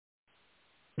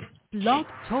Blog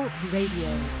Talk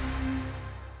Radio.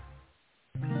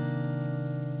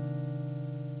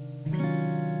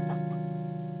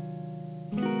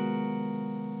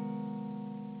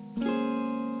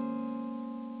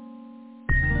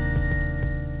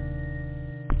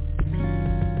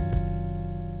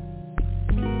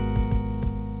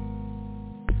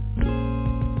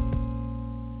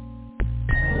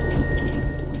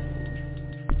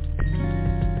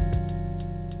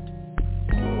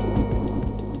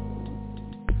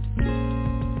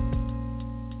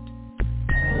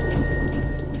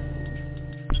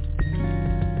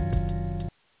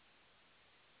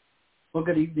 Well,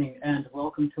 good evening, and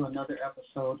welcome to another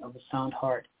episode of The Sound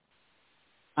Heart.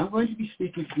 I'm going to be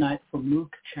speaking tonight from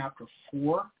Luke chapter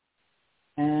 4.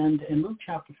 And in Luke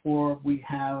chapter 4, we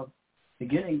have,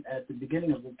 at the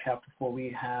beginning of Luke chapter 4,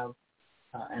 we have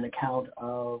an account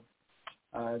of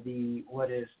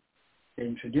what is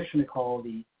been traditionally called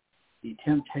the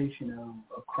temptation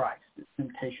of Christ, the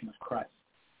temptation of Christ.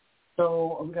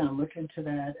 So we're going to look into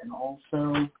that, and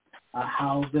also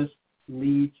how this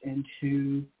leads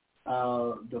into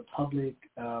the public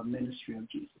ministry of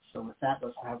Jesus. So with that,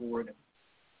 let's have a word of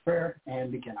prayer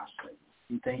and begin our study.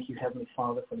 We thank you, Heavenly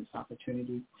Father, for this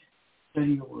opportunity to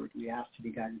study your word. We ask to be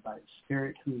guided by the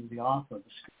Spirit, who is the author of the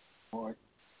Scripture, Lord.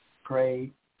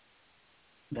 Pray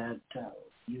that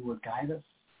you would guide us,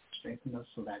 strengthen us,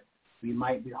 so that we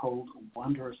might behold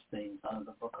wondrous things out of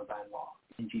the book of thy law.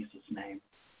 In Jesus' name,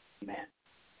 amen.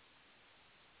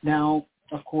 Now,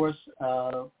 of course,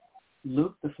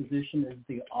 Luke, the physician, is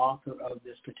the author of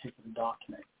this particular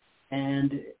document.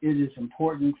 And it is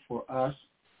important for us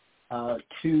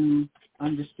to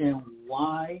understand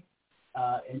why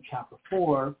in chapter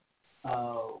 4,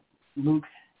 Luke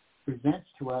presents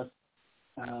to us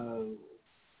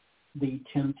the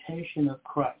temptation of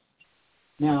Christ.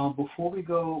 Now, before we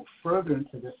go further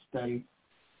into this study,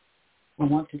 I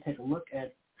want to take a look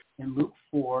at, in Luke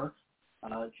 4,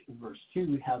 verse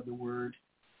 2, we have the word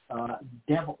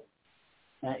devil.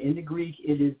 In the Greek,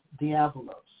 it is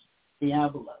diabolos,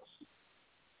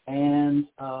 and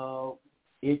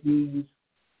it means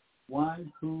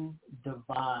one who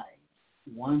divides.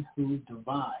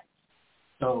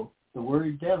 So the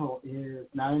word devil is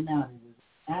not a noun, it is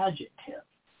an adjective.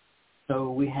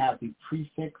 So we have the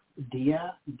prefix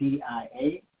dia,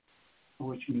 D-I-A,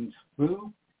 which means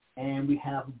through, and we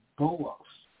have bolos,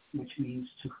 which means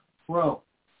to throw.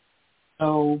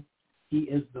 So he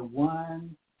is the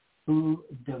one who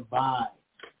divides.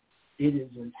 It is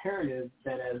imperative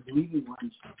that as believing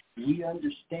ones, we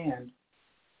understand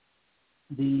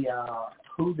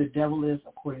who the devil is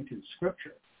according to the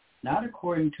Scripture, not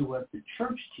according to what the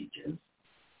church teaches,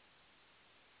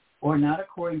 or not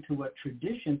according to what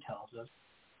tradition tells us,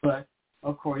 but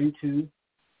according to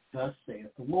thus saith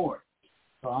the Lord.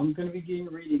 So I'm going to begin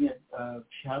reading at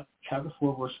chapter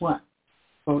 4, verse 1.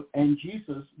 So, and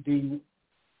Jesus, being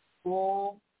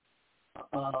full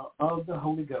of the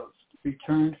Holy Ghost,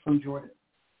 returned from Jordan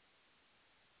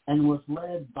and was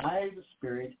led by the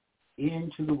Spirit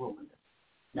into the wilderness.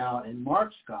 Now, in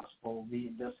Mark's Gospel,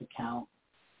 this account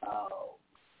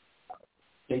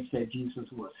states that Jesus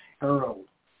was hurled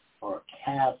or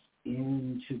cast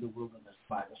into the wilderness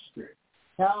by the Spirit.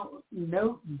 Now,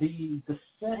 note the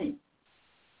setting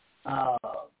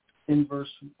in verse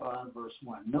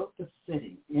 1. Note the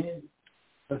setting.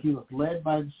 So he was led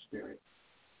by the Spirit.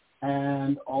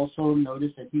 And also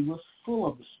notice that he was full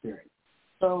of the Spirit.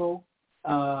 So,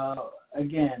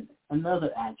 again,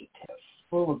 another adjective,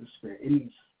 full of the Spirit. It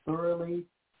means thoroughly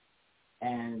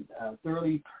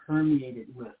permeated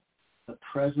with the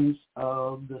presence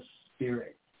of the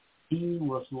Spirit. He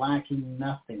was lacking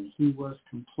nothing. He was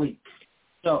complete.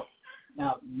 So,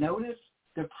 now notice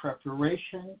the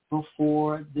preparation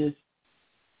before this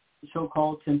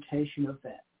so-called temptation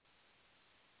event.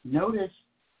 Notice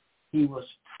he was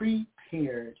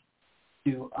prepared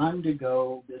to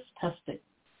undergo this testing.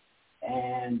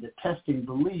 And the testing,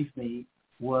 believe me,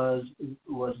 was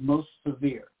most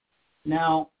severe.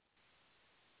 Now,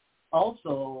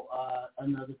 also,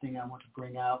 another thing I want to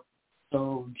bring out,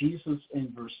 so Jesus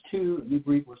in verse 2, in the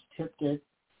Greek, was tempted.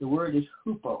 The word is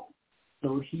hupo.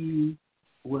 So he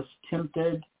was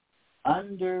tempted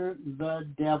under the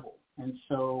devil. And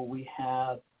so we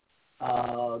have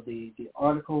the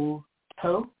article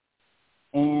to,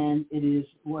 and it is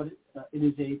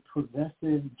a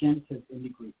possessive genitive in the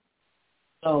Greek.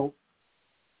 So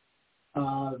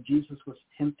Jesus was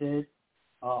tempted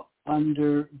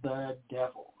under the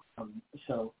devil,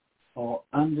 or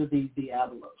under the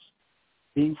diabolos,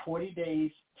 being 40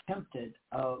 days tempted,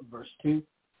 verse 2,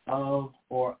 of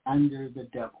or under the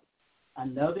devil.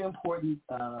 Another important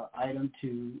item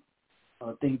to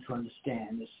thing to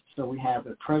understand. So we have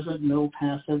a present middle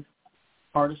passive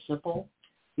participle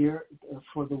here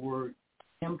for the word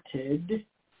tempted.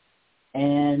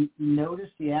 And notice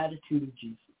the attitude of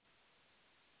Jesus.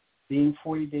 Being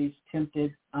 40 days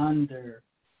tempted under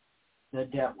the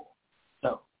devil.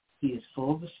 So he is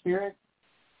full of the Spirit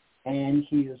and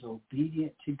he is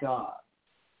obedient to God.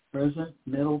 Present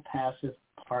middle passive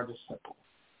participle.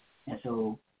 And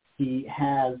so he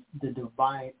has the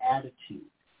divine attitude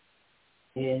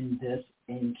in this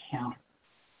encounter.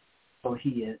 So he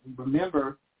is,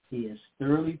 remember, he is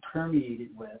thoroughly permeated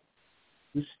with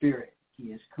the Spirit. He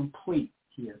is complete.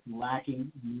 He is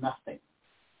lacking nothing.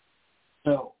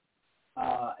 So,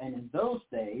 and in those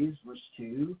days, verse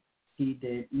 2, he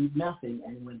did eat nothing,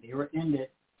 and when they were ended,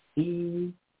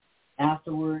 he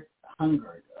afterward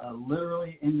hungered.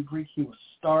 Literally in Greek, he was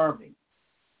starving.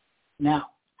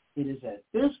 Now, it is at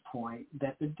this point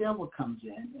that the devil comes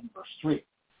in verse 3.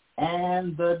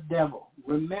 And the devil,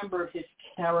 remember his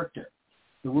character.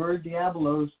 The word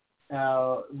diabolos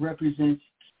represents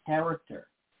character.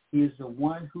 He is the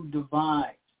one who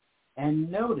divides. And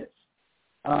notice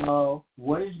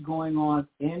what is going on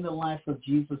in the life of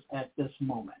Jesus at this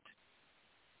moment.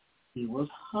 He was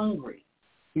hungry.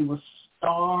 He was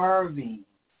starving.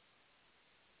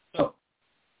 So,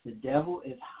 the devil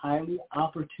is highly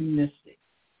opportunistic.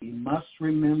 You must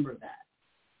remember that.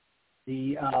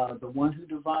 The one who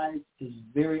divides is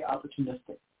very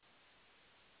opportunistic.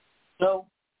 So,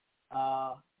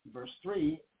 verse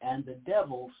 3, and the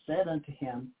devil said unto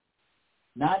him,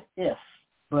 not if,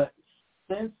 but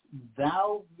since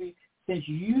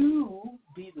you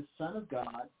be the Son of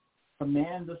God,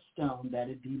 command the stone that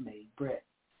it be made bread.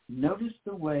 Notice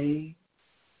the way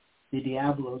the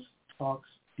diabolos talks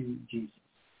to Jesus.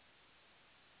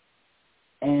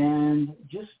 And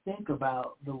just think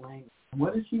about the language.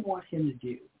 What does he want him to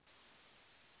do?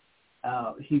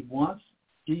 He wants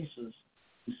Jesus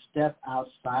to step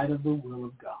outside of the will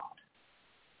of God.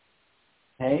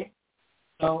 Okay?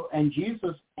 So, and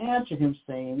Jesus answered him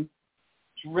saying,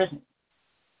 it's written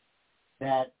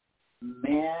that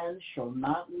man shall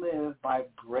not live by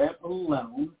bread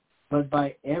alone, but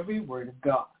by every word of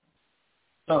God.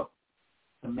 So,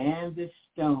 command this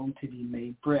stone to be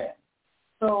made bread.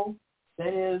 So,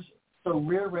 that is, so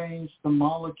rearrange the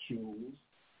molecules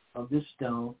of this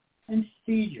stone and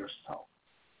feed yourself.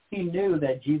 He knew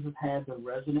that Jesus had the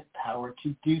resonant power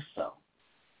to do so.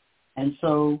 And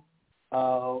so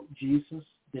Jesus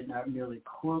did not merely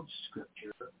quote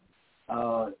Scripture.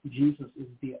 Jesus is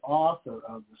the author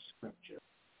of the Scripture.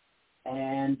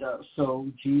 And so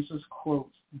Jesus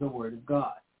quotes the Word of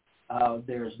God.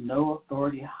 There is no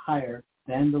authority higher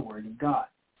than the Word of God.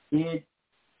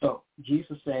 So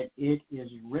Jesus said, it is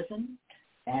written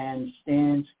and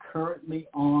stands currently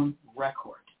on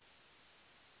record.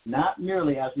 Not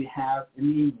merely as we have in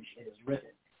the English, it is written.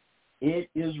 It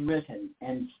is written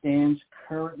and stands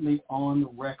currently on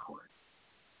record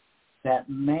that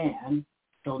man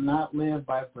shall not live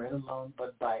by bread alone,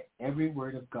 but by every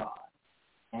word of God.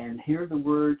 And here the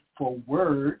word for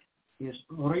word is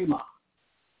rhema,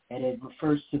 and it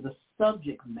refers to the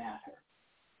subject matter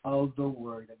of the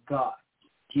Word of God.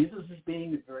 Jesus is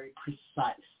being very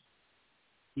precise.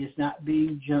 He is not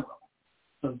being general.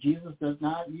 So Jesus does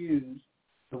not use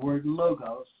the word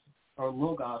logos or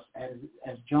logos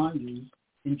as John used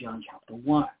in John chapter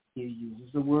 1. He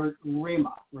uses the word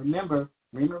rhema. Remember,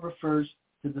 rhema refers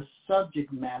to the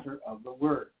subject matter of the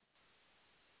word.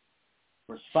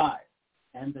 Verse 5,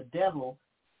 and the devil,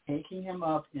 taking him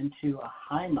up into a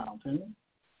high mountain,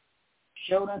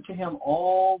 showed unto him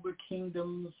all the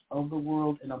kingdoms of the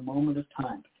world in a moment of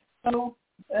time. So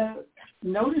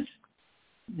notice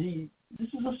this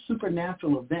is a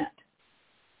supernatural event.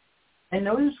 And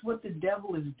notice what the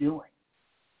devil is doing.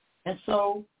 And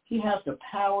so he has the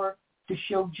power to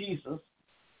show Jesus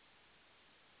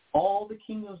all the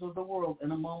kingdoms of the world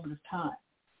in a moment of time.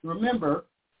 Remember,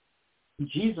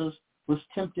 Jesus was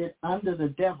tempted under the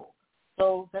devil.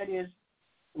 So that is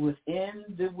within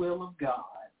the will of God,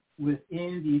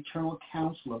 within the eternal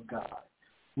counsel of God,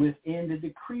 within the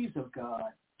decrees of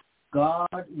God,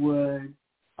 God would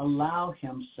allow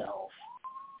himself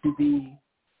to be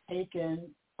taken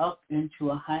up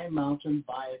into a high mountain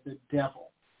by the devil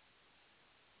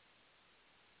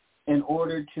in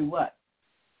order to what?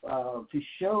 To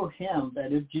show him,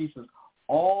 that is Jesus,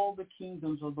 all the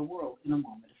kingdoms of the world in a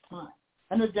moment of time.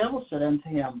 And the devil said unto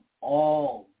him,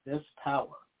 all this power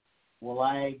will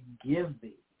I give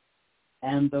thee,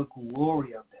 and the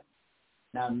glory of them.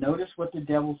 Now notice what the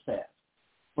devil says.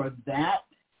 For that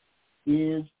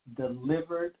is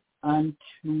delivered unto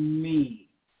me.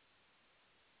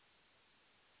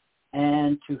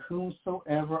 and to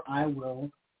whomsoever I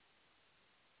will,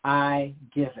 I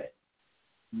give it.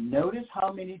 Notice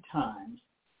how many times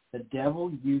the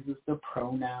devil uses the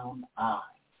pronoun I.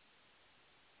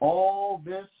 All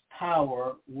this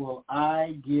power will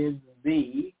I give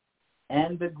thee,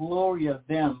 and the glory of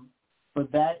them, for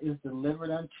that is delivered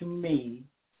unto me,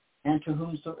 and to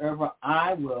whomsoever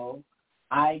I will,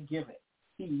 I give it.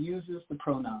 He uses the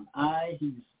pronoun I.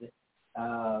 He uses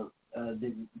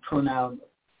the pronoun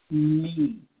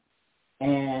me.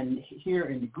 And here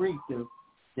in the Greek, the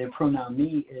pronoun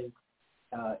me is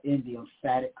in the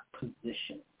emphatic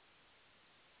position.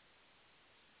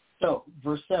 So,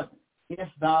 verse 7, if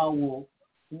thou wilt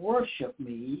worship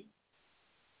me,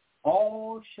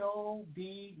 all shall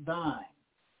be thine.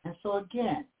 And so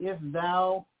again, if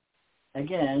thou,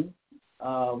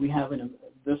 we have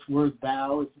this word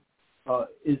thou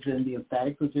is in the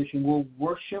emphatic position, will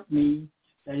worship me,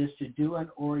 that is to do an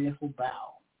oriental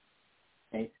bow,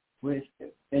 okay,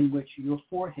 in which your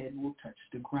forehead will touch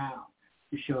the ground,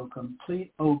 to show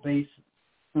complete obeisance,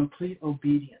 complete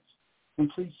obedience,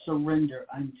 complete surrender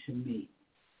unto me.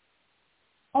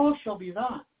 All shall be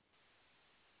thine.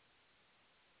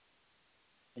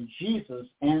 And Jesus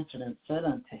answered and said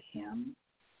unto him,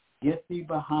 get thee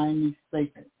behind me,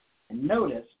 Satan. And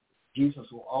notice, Jesus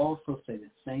will also say the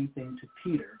same thing to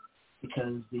Peter,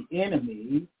 because the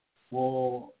enemy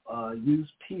will use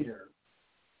Peter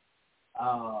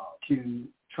to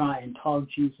try and talk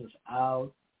Jesus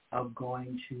out of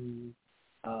going to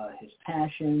his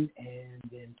passion and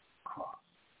then to the cross.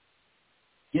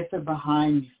 Get thee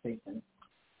behind me, Satan,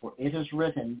 for it is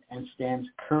written and stands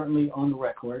currently on the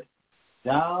record,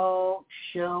 thou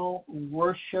shalt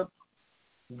worship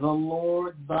the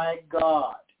Lord thy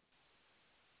God,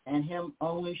 and him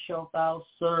only shalt thou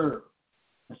serve.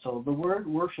 And so the word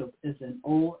worship is an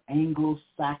old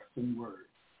Anglo-Saxon word,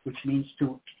 which means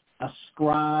to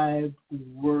ascribe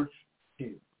worth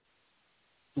to.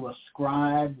 To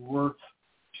ascribe worth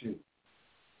to.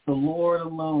 The Lord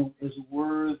alone is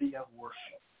worthy of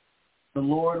worship. The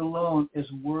Lord alone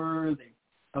is worthy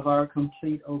of our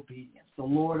complete obedience. The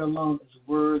Lord alone is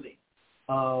worthy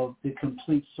of the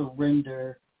complete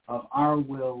surrender of our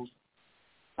wills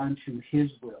unto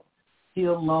his will. He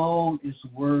alone is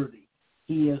worthy.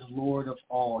 He is Lord of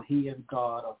all. He is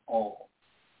God of all.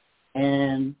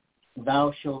 And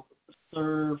thou shalt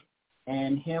serve,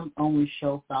 and him only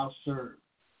shalt thou serve.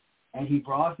 And he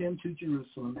brought him to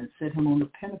Jerusalem and set him on the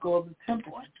pinnacle of the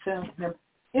temple and said unto him,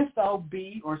 if thou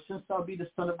be, or since thou be the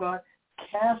Son of God,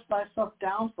 cast thyself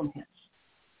down from hence.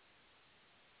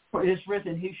 For it is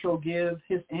written, he shall give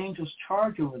his angels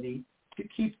charge over thee to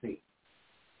keep thee.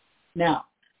 Now,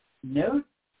 note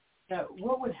that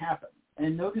what would happen,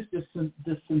 and notice this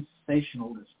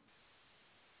sensationalism,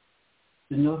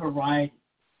 the notoriety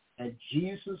that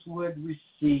Jesus would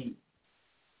receive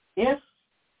if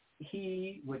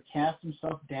he would cast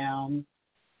himself down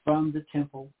from the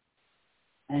temple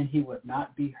and he would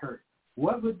not be hurt.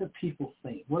 What would the people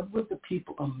think? What would the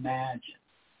people imagine?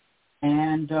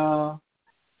 And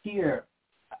here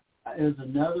is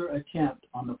another attempt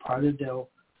on the part of the devil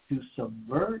to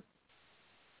subvert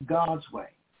God's way.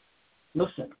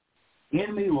 Listen, the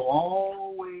enemy will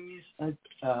always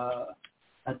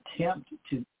attempt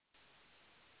to,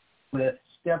 with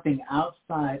stepping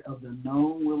outside of the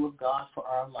known will of God for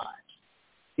our lives.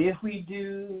 If we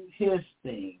do his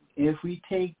thing, if we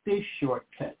take this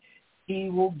shortcut, he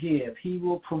will give, he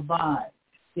will provide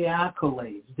the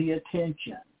accolades, the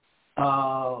attention,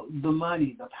 the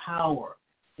money, the power.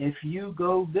 If you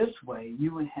go this way,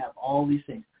 you would have all these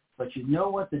things. But you know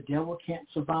what the devil can't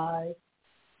survive,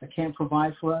 can't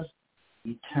provide for us?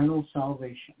 Eternal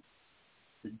salvation.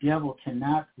 The devil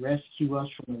cannot rescue us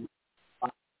from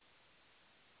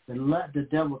the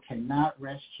devil cannot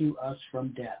rescue us from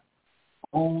death.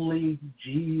 Only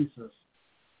Jesus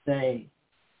saves.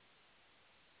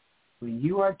 When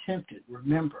you are tempted,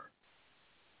 remember,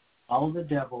 follow the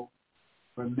devil.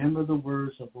 Remember the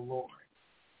words of the Lord.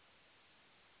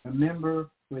 Remember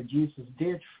what Jesus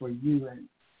did for you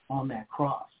on that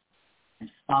cross, and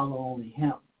follow only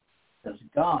him. Because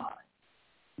God,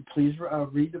 please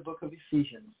read the book of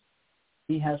Ephesians.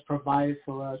 He has provided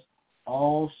for us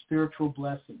all spiritual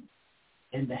blessings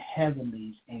in the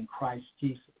heavenlies in Christ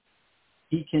Jesus.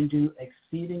 He can do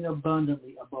exceeding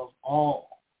abundantly above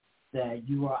all that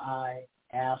you or I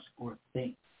ask or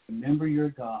think. Remember your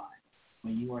God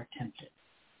when you are tempted.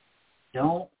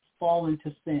 Don't fall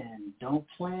into sin. Don't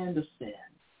plan to sin.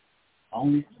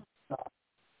 Only God.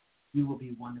 You will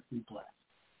be wonderfully blessed.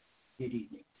 Good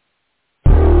evening.